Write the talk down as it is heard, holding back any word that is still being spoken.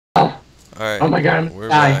Alright. Oh my god, I'm we're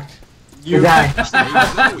dying. back. You die. What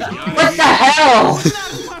the hell?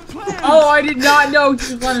 Oh, I did not know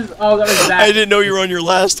he was on his. Oh, that was that. I didn't know you were on your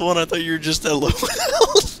last one. I thought you were just at low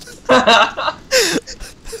health.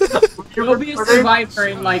 You'll be a survivor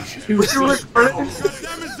in like 2 seconds.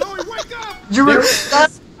 You were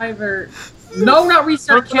Survivor. No, not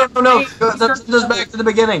restart. No. Let's just back to the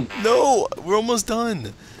beginning. No, we're almost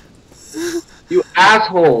done. You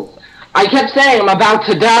assholes. I kept saying I'm about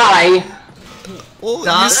to die. Well,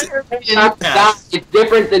 Die? About to die. It's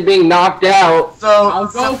different than being knocked out. So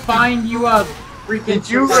I'll go find you a freaking. did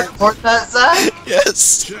you report that, Zach?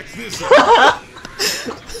 yes. Hey,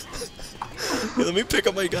 let me pick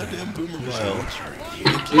up my goddamn boomer pile.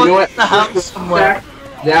 You know what? The house somewhere.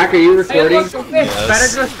 Zach, are you Hey, recording? look, a fish. Yes. Better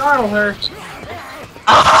go startle her.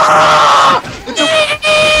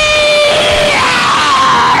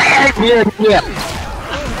 Yeah.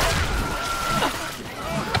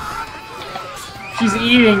 She's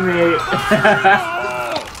eating me.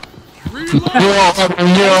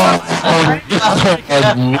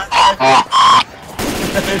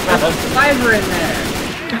 Survivor in there.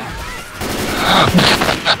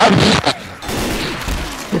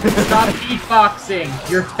 Stop beatboxing.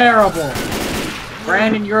 You're terrible.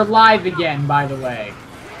 Brandon, you're alive again, by the way.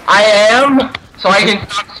 I am, so I can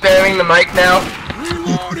stop spamming the mic now.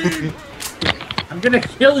 I'm gonna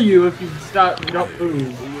kill you if you stop. You don't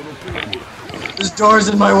move. This door's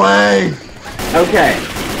in my way. Okay.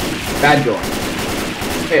 Bad door.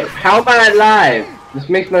 Okay, how am I alive? This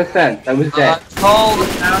makes no sense. I was dead. Called.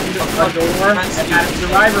 Found a door and had a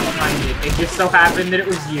survivor behind it. It just so happened that it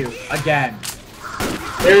was you again.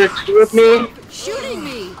 There are two of me. Shooting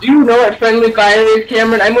me! Do you know what friendly fire is,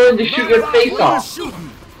 Cameron? I'm willing to shoot your face off.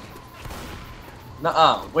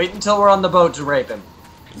 Nuh-uh. Wait until we're on the boat to rape him.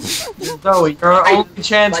 Zoe, your only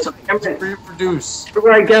chance to reproduce.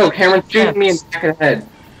 Where I go, Cameron's shooting me in the back of the head.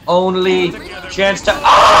 Only chance to.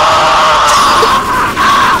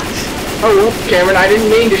 Oh, oops, Cameron, I didn't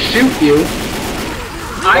mean to shoot you.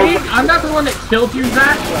 I'm not the one that killed you,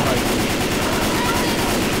 Zach.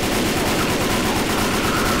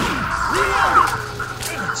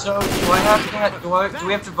 So do I have to? Do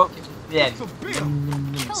we have to vote? Yeah.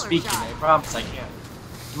 Speaking, I promise I can.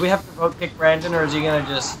 Do we have to vote kick Brandon, or is he gonna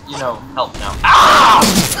just, you know, help now?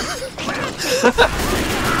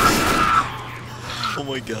 Oh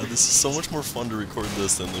my god, this is so much more fun to record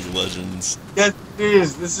this than League of Legends. Yes, it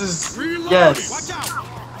is. This is. Yes.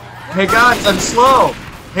 Hey guys, I'm slow.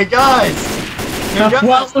 Hey guys. Hey guys.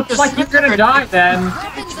 Well, looks like you're gonna die then.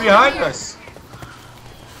 It's behind us.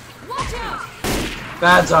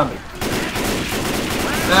 Bad zombie.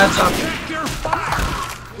 Bad zombie.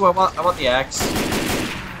 Ooh, I want the axe.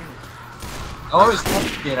 I always want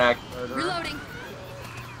to be an axe murderer. Reloading.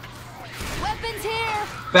 Weapons here.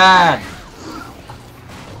 Bad.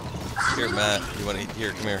 Here, Matt, you wanna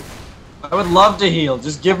here, come here. I would love to heal.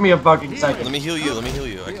 Just give me a fucking second. Let me heal you,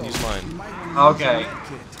 I can use mine. Okay.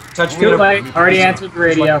 Touch me. Too late. Already answered the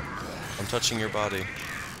radio. I'm touching your body.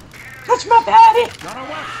 Touch my body.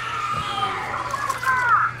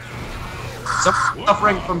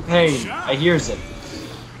 Suffering from pain. I hears it. Do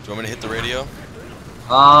you want me to hit the radio?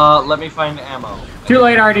 Let me find ammo. Too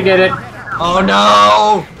late. Already did it. Oh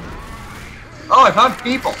no! Oh, I found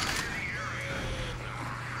people.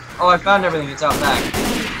 Oh, I found everything that's out back.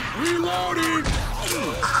 Reloading!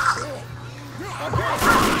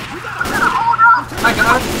 I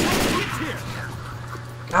got it.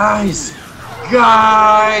 Guys!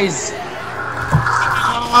 Guys!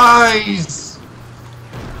 Guys!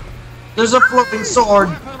 There's a floating sword.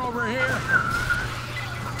 Over here.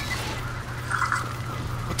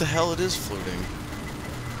 What the hell, it is floating.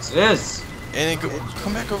 Yes, it is. And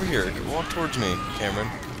come back over here, walk towards me, Cameron.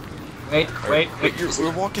 Wait.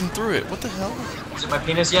 We're walking through it, what the hell? Is it my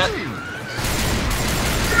penis yet?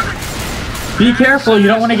 Be careful. You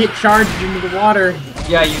don't want to get charged into the water.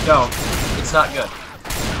 Yeah, you don't. It's not good.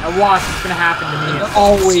 Now watch. It's gonna happen to me. It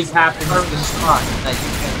always happens. Spot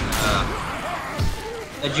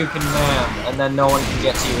that you can man, and then no one can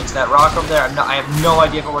get to you. It's that rock over there. I have no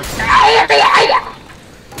idea if it works.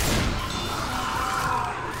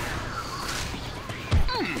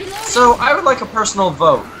 So I would like a personal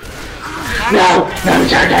vote. No,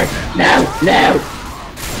 Charger, no.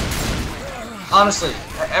 Honestly,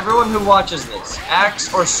 everyone who watches this,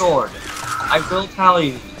 axe or sword, I will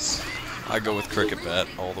tally these. I go with cricket bat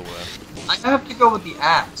all the way. I have to go with the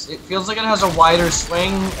axe. It feels like it has a wider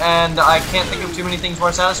swing, and I can't think of too many things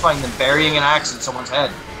more satisfying than burying an axe in someone's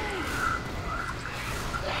head.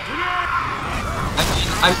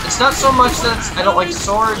 I mean, it's not so much that I don't like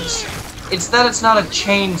swords, it's that it's not a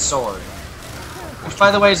chain sword. by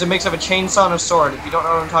the way, is a mix of a chainsaw and a sword. If you don't know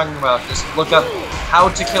what I'm talking about, just look up How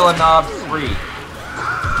to Kill a Knob 3.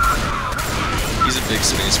 He's a big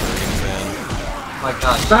Space Marine fan. Oh my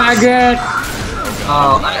god. Faggot!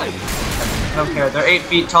 Oh, I don't care. They're 8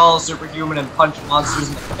 feet tall, superhuman, and punch monsters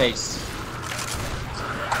in the face.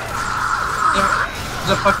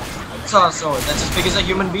 There's a fucking chainsaw sword that's as big as a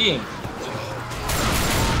human being.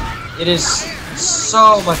 It is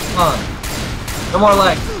so much fun. No more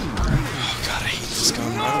legs. Oh god, I hate this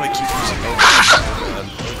gun. Why do I keep using it? Oh god.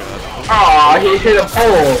 Aw, he hit a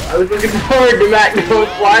pole. I was looking forward to Matt going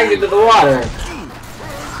flying into the water.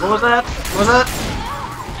 What was that? What was that?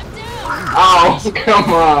 Oh,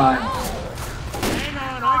 come on.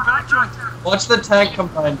 Hang on, I got you. Watch the tank come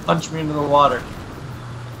by and punch me into the water.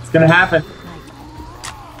 It's gonna happen.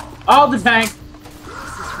 Oh, the tank!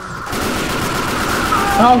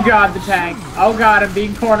 Oh god, the tank. Oh god, I'm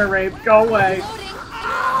being corner raped. Go away.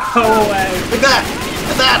 Go away. Like that!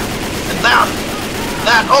 And that! And that!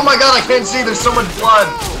 That! Oh my god, I can't see, there's so much blood!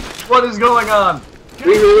 What is going on?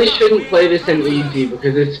 We really shouldn't play this in easy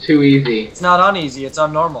because it's too easy. It's not on easy, it's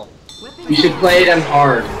on normal. You should play it on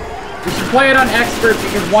hard. We should play it on expert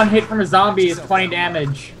because one hit from a zombie is 20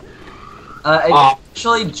 damage. It's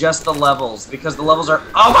actually just the levels, because the levels are—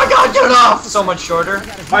 oh my god, get it off! So much shorter.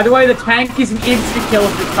 By the way, the tank is an insta-kill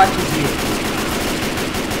if it touches you.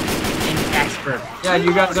 In expert. Yeah,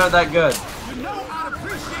 you guys aren't that good. You know I'd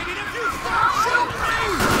appreciate it if you shoot me!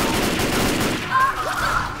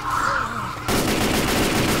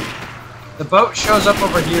 The boat shows up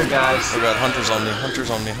over here, guys. Oh god, hunters on me, hunters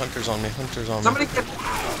on me, hunters on me, hunters on me. Somebody get—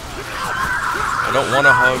 I don't want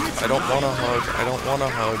to hug, I don't want to hug, I don't want to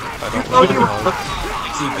hug, I don't oh, want to you hug.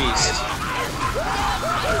 lazy beast.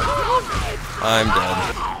 I'm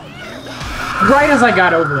dead. Right as I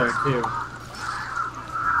got over there, too.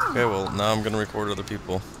 Okay, well, now I'm gonna record other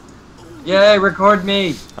people. Yay, record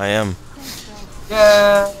me! I am.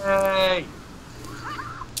 Yay!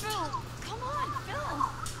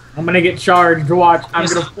 I'm gonna get charged. Watch. I'm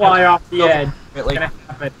gonna fly off the edge. It's Really? gonna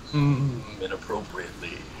happen.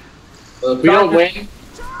 Inappropriately. Well, if we don't win,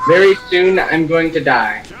 very soon I'm going to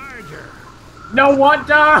die. Charger. No one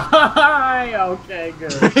die! Okay,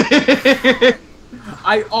 good.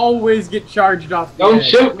 I always get charged off the Don't edge.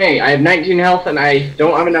 shoot me! I have 19 health and I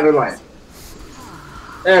don't have another life.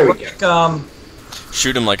 There we go.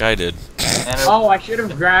 Shoot him like I did. Oh, I should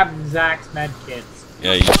have grabbed Zach's medkits.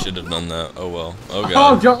 Yeah, you should have done that. Oh well. Oh Oh,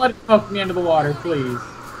 god. don't let it poke me into the water, please.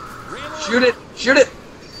 Shoot it! Shoot it!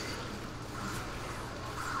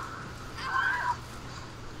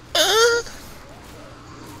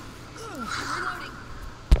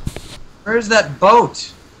 Where's that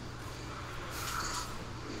boat?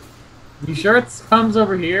 You sure it comes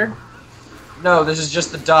over here? No, this is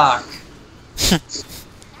just the dock.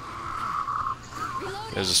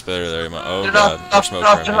 There's a spitter there. Oh Get it god. off, There's get it smoke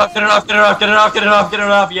off, right get it now. off, get it off, get it off, get it off, get it off, get it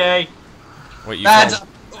off, yay! Wait, you Bad! called-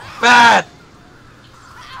 Bad!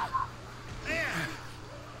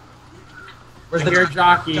 Where's Your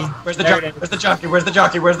jockey. Where's the There jockey? it is. Where's the jockey? Where's the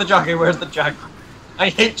jockey? Where's the jockey? Where's the jockey? I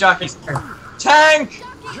hate jockeys. Tank!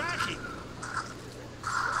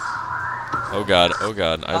 Oh god. Oh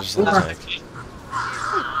god. I just lost tank.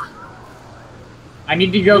 I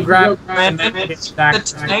need to go grab Man, the medkit. it's the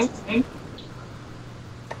Zach's tank.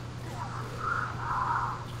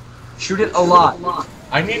 Shoot it a lot.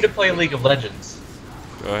 I need to play League of Legends.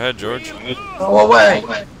 Go ahead, George. Go away!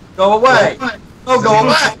 Go away! Oh, go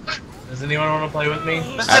away! Does anyone want to play with me?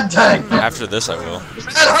 Bad tank! After this, I will.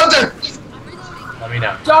 Bad hunter! Let me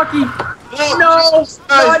know. Jockey! No!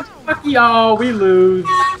 Not jockey! Oh, we lose.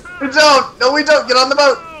 We don't! No, we don't! Get on the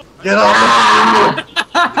boat! Get on the boat!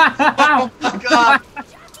 Oh my god!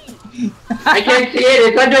 I can't see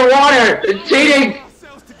it, it's underwater! It's cheating!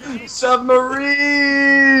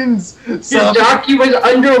 Submarines! His jockey was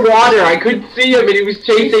underwater, I couldn't see him and he was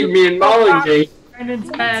chasing me and mauling me.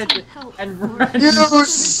 Brandon's head and run. You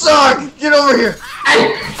suck! Get over here!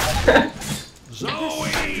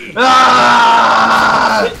 Zoe!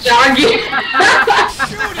 Ah! Jockey!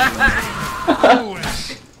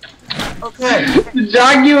 Okay. The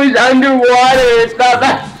jockey was underwater, it's not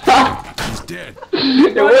that far. He's dead.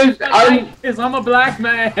 It was Because I'm a black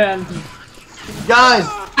man. Guys!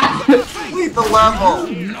 Complete the level!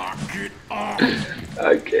 Knock it off.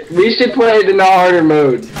 Okay, we should play it in the harder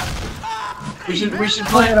mode. We should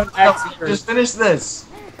play it on expert. Just finish this.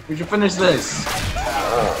 We should finish this.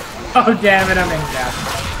 Oh damn it, I'm in death.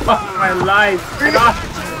 Fuck my life. Get off of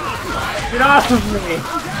me. Get off of me.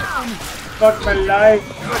 Fuck my life.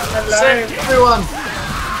 Fuck my Save life. everyone!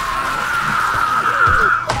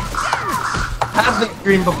 Have the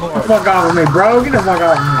dream before. Fuck off of me, bro. Get the fuck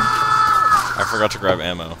off of me. I forgot to grab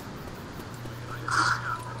ammo.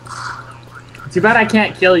 Too bad I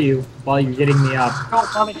can't kill you while you're getting me up.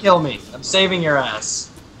 Don't want to kill me. I'm saving your ass.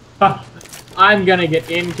 I'm gonna get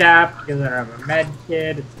in-capped because I don't have a med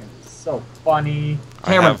kit. It's gonna be so funny.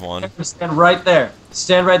 I have one. Stand right there.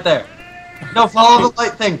 Stand right there. No, follow the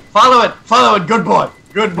light thing. Follow it. Follow it. Good boy.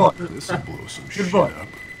 Good boy. This will blow some Good shit boy. up.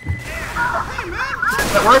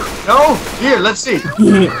 Does that work? No? Here, let's see.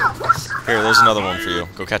 Here, there's another one for you.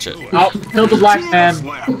 Go catch it. Oh, kill the black man.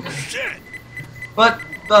 Shit. But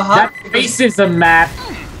the hot That racism, Matt.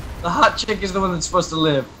 the hot chick is the one that's supposed to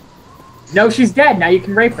live. No, she's dead. Now you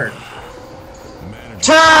can rape her.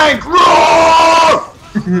 Tank! Roar!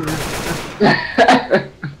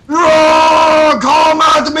 Roar! Come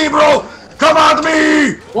out to me, bro! Come out to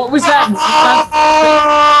me! What was that?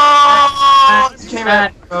 Came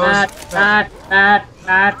Matt, out.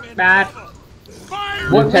 Matt.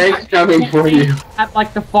 The tank's coming for you. At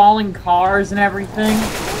like the falling cars and everything.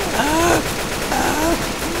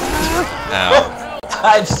 Ow.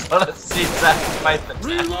 I just want to see Zach fight the tank.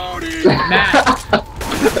 Reloading. Matt,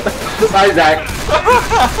 Bye, Zach.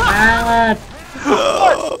 Matt.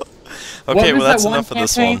 Okay, What well was that's that one enough of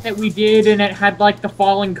this campaign one. that we did, and it had like the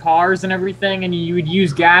falling cars and everything, and you would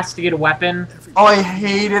use gas to get a weapon? Oh, I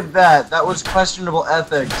hated that. That was questionable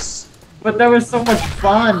ethics. But that was so much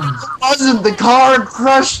fun. It wasn't. The car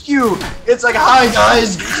crushed you. It's like, hi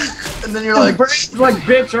guys, and then you're like, It's like,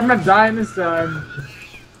 bitch, I'm not dying this time.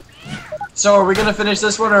 so are we gonna finish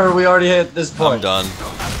this one, or are we already at this I'm point? done.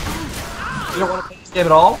 You don't want to play this game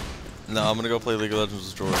at all? No, I'm gonna go play League of Legends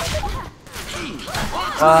with George.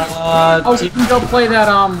 Oh, you can go play that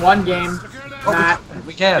one game. Matt.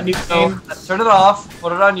 We can. A new So, game. turn it off,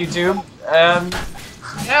 put it on YouTube, and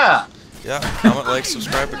yeah. Yeah, comment, like,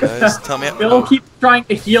 subscribe, guys. Tell me. Bill keeps trying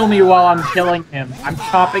to heal me while I'm killing him. I'm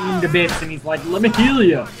chopping him to bits, and he's like, let me heal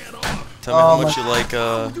you. Tell me how much you like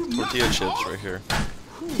tortilla chips right here.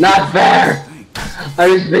 Not fair. I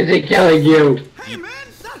was busy killing you. Hey man,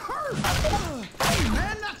 that hurt. Hey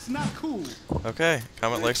man, that's not cool. Okay,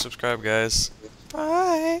 comment, like, subscribe, guys.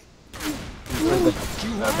 Bye. Damn it,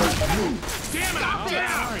 I'm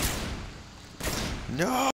down. No.